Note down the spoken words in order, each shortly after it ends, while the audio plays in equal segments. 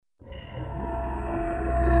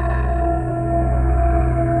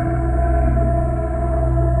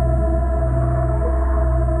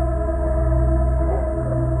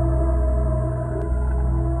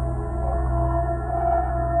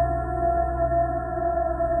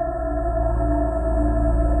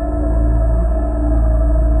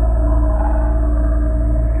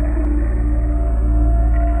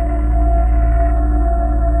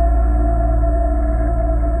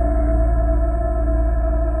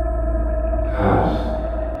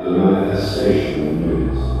manifestation of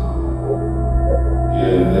news, the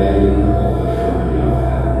unveiling of the company of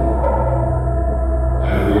heaven.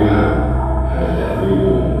 Every man and every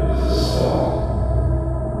woman is a star.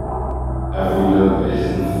 Every number is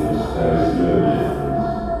influenced, there is no difference.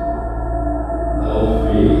 Help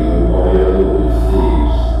me, O warrior lord of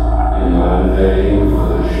thieves, in my unveiling for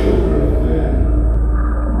the children of men.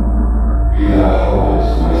 Be thou heart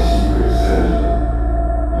my secret center,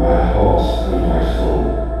 my heart and my soul.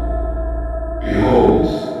 Behold,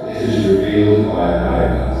 it is revealed by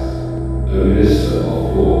Igas, the minister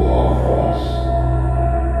of all our crafts.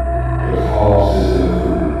 The calves is in the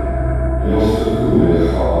womb, not the womb in the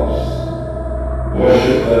calves.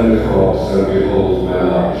 Worship then the calves, and behold my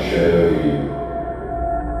light shed over you.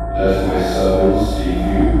 Let my servants be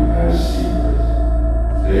few and secret.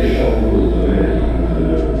 They shall rule the many and the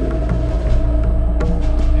known.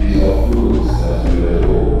 These are fools that do it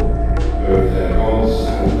all, both their gods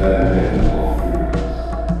and their men are fools.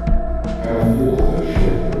 Come forth, O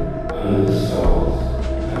children, under the stars,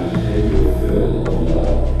 and take your fill of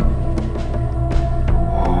love.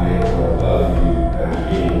 I am above you and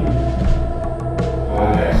in you. My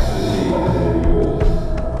ecstasy is in yours.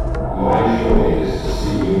 My joy is to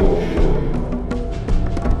see your joy.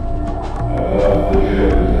 Above the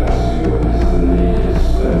German azure is the naked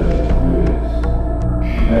splendor of ruins.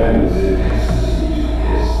 She bends in ecstasy to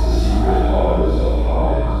kiss the secret harbors of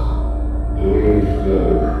hives. The winged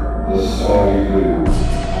globe, the starry blue,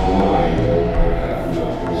 are mine, though I have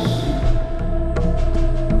not pursued.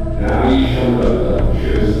 Now ye shall know that the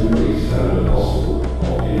chosen priest and apostle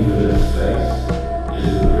of infinite space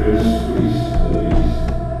is the prince priest of the beast,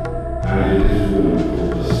 and in his womb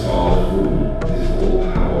called the scarlet womb is all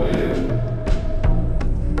power given.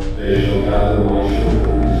 They shall gather my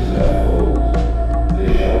children into their fold. They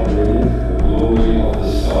shall bring the glory of the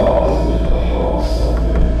stars into the hearts of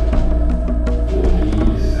men. For he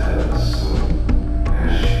is ever the sun,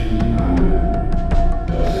 and she a moon.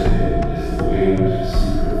 But to him is the winged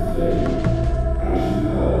secret flame, and to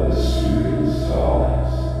her the soothing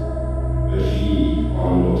starlights. But ye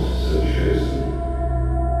are not so chosen.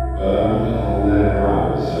 Burned on their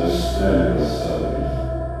brows, O splendorous servant.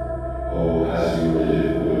 Oh, as you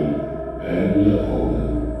live woman, bend upon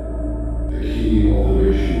them. The key of the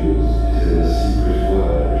rituals is in the secret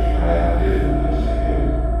word which I have given unto him.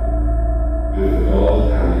 With the God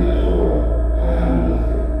and the adorer, I am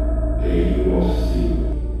nothing. They do not see me.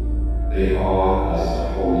 They are as the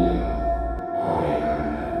holy earth. I am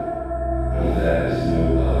heaven. And there is no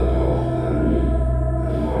other God than me,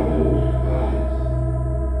 and my Lord God is.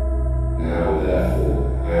 Now therefore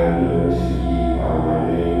I am known to ye by my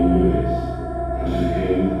name Louis, and to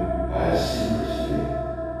him by a secret name,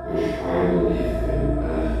 which I will give him,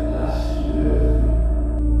 and last you know me.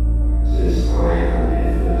 Since I am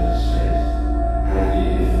infinite space, and the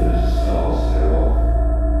infinite stars thereof,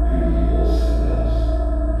 whom he also loves,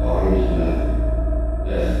 bind nothing,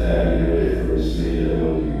 let there be no difference made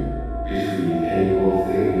among you, between any one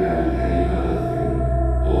thing and any other thing,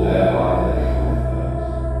 for thereby they cometh hurt.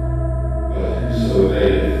 But whoso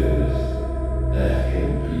obeyeth this, let him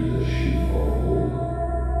be the chief of all.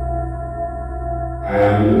 I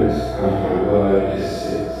am Louis, and my word is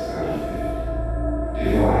 6 and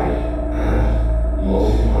 50. Divide and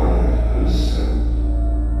multiply and understand.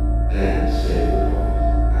 Then say the prophet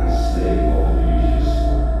and slave of the beauteous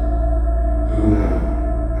one. Who am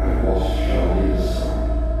I, and what shall be the sign?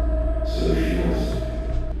 So she answered,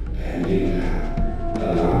 bending down, a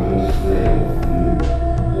lambent flame of blue,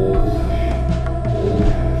 all touching, all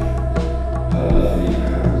penetrant. Her lovely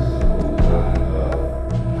hands are all black and earth,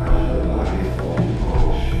 and her lithe body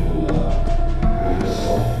polished for love, and her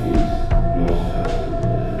soft feet not hurt with the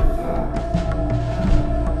little flower.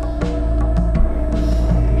 And the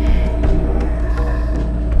sun shall be my existence,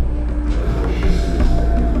 the consciousness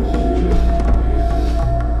and continuity of existence,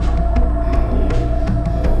 the only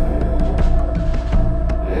of my God.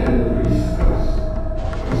 Then the priest answered,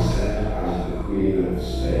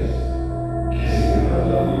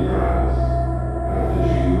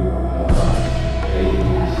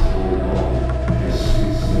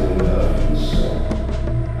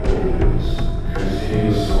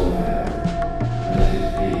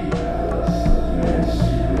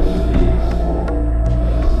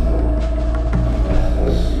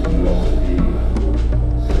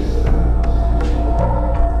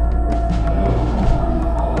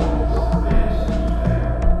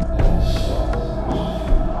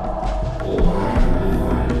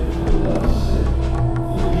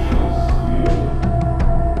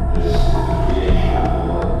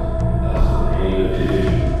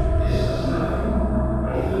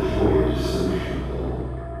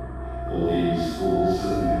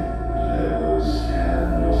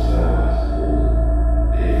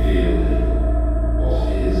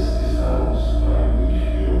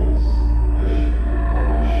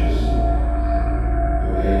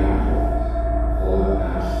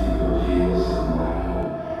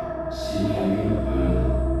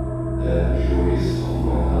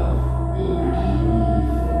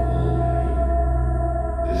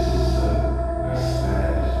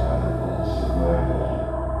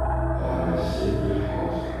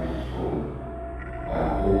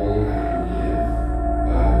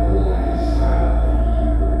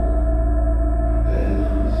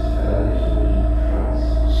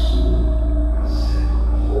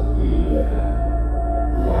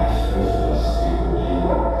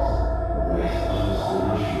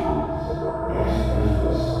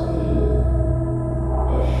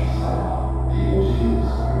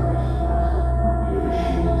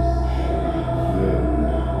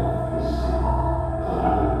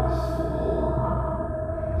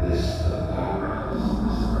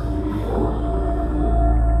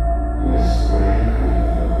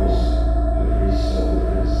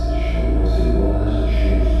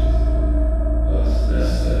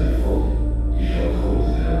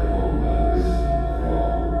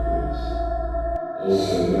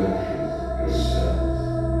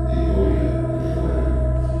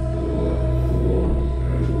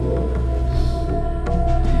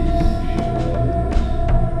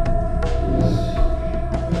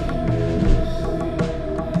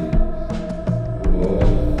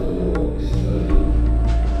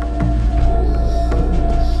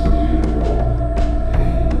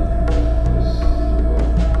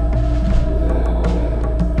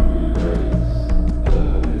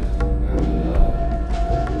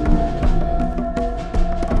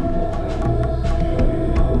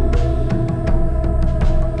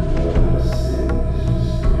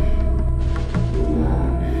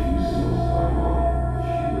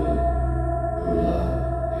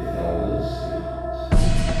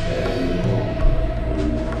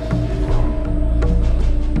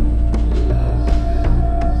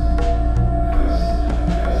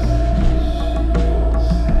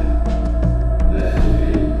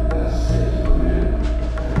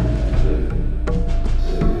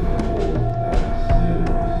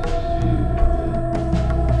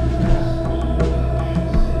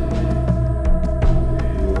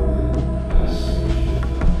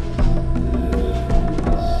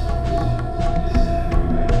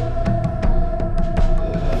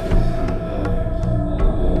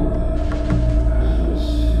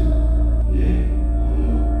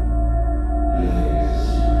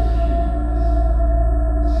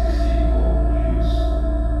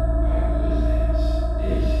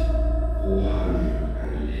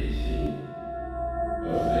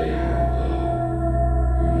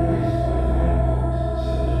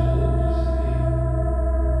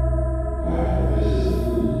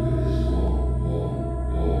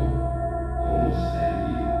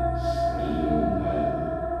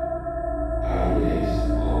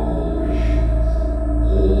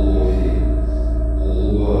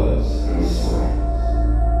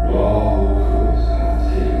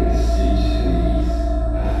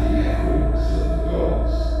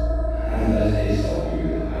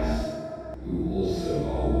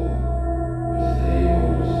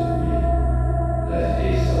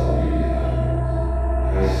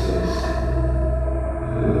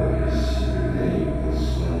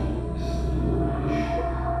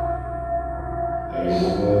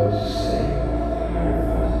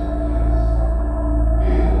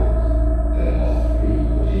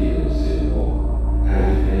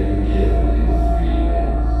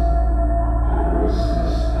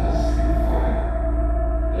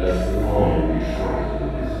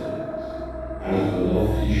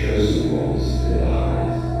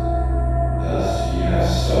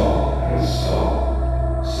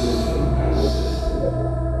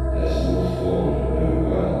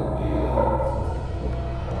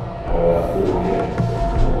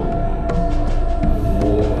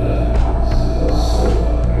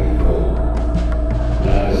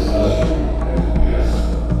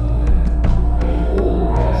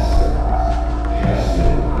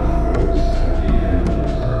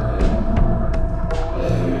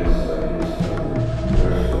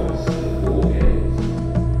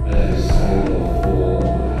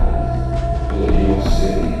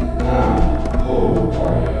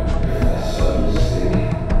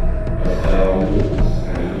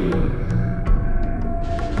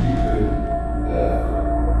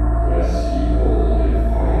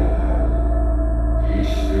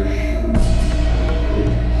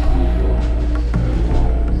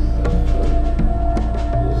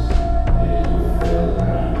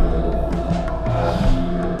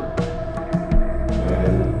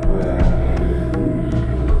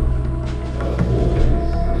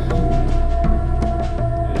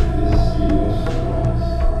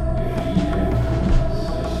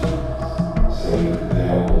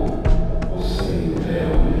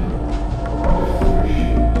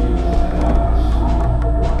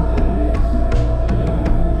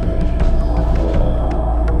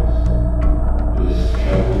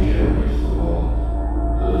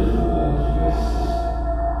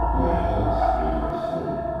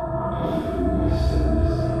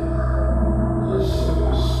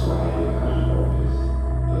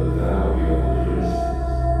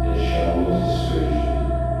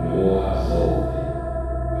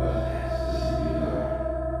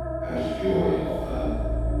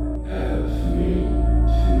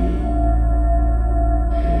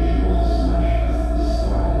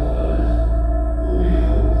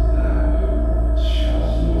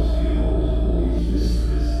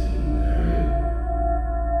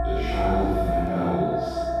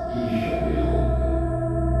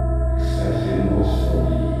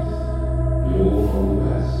 nor from the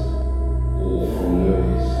west, or from no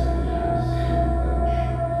distant lands cometh that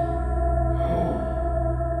truth.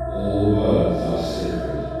 All words are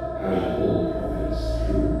sacred, and all prophets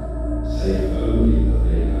true, save only that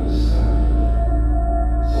they understand it.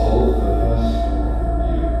 Solve the first half of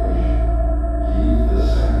the equation, leave the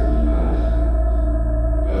second unattacked.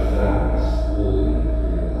 But thou hast all in the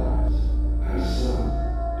clear light, and some,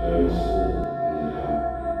 though not all, in the dark.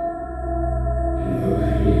 Invoke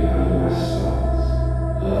me under my stars.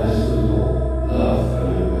 Love is the law, love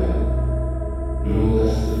and obey. Nor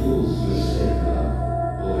let the fools mistake love,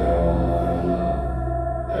 for there are love and love.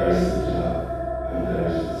 There is the dove, and there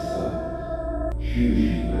is the serpent. Choose ye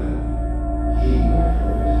well. He, my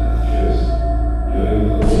prophet, hath chosen, knowing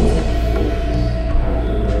the Lord of forces, and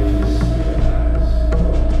the great mystery of that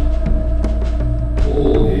world.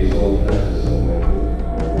 All these old letters of my book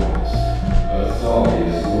are right, but Thali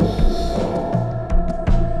is not the star.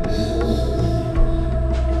 This also is secret.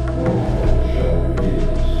 No prophet shall reveal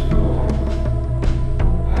it to your heart.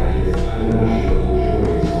 And if unimaginable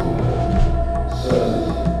joys on earth,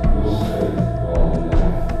 certainty, was faith, while in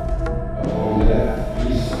life. Upon death,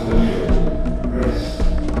 peace unmeasurable, rest,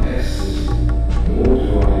 ecstasy, nor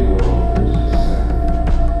do I demand fruitless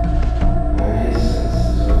sacrifice. My incense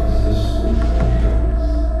is of the sweet fragrance,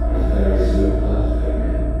 and there is no blood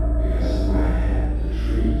therein, because of my head, the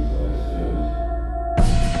trees of eternity.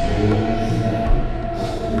 And what is there, as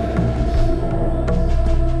all heavens and horizons,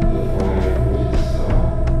 the fire-footed star,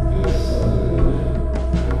 with a sun in the middle,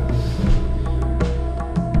 and the sun between.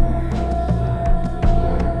 My colours light, the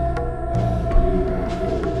light, of the blue and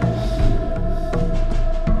gold of stillness.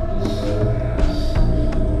 Also perhaps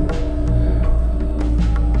with the moon, and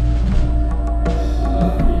but to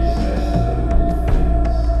love me is better than all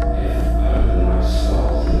things. If, under the night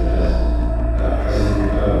stars in the desert, thou presently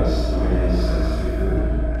burnest mine incense before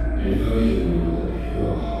me, invoking me with a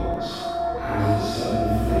pure heart, and with a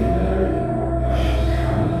certain flame therein, thou shalt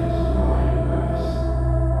come into mine in mercy.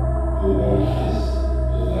 For one kiss,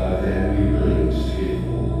 wilt thou then be willing to give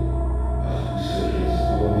all, but whoso gives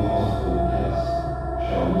one particle of dust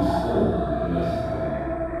shall lose all in that hour.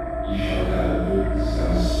 Ye shall gather booths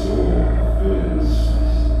and store of good and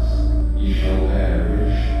spices. Ye shall wear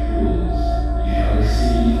rich jewels. Ye shall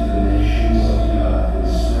exceed the nations of the earth in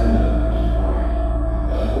splendor and pride,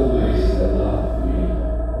 but always in the love of me.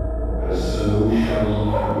 And so shall ye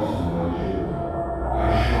come to my joy. I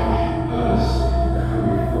charge you earnestly to come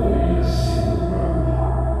before me in a single robe,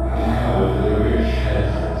 and covered with a rich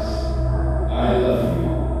headdress. I love you.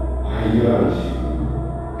 I yearn to you.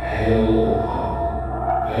 Pale or purple,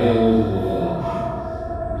 veiled or voluptuous.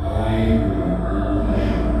 I who am all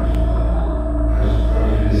measurement purple, and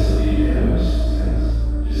brightness of the innermost sense,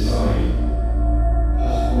 desire you.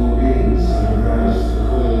 But on wings and arouse the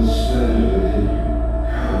coiled splendor within you,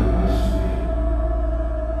 come unto me.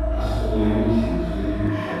 At all my meetings with you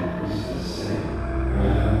shall priestess say,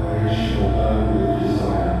 and her eyes shall burn with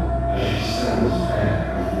desire, as she stands fair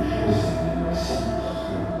and rejoicing in my secret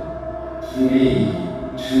temple.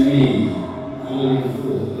 To me, calling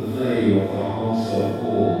forth the flame of the hearts of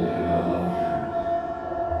all in her love.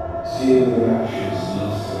 Seeing the rapturous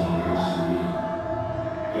love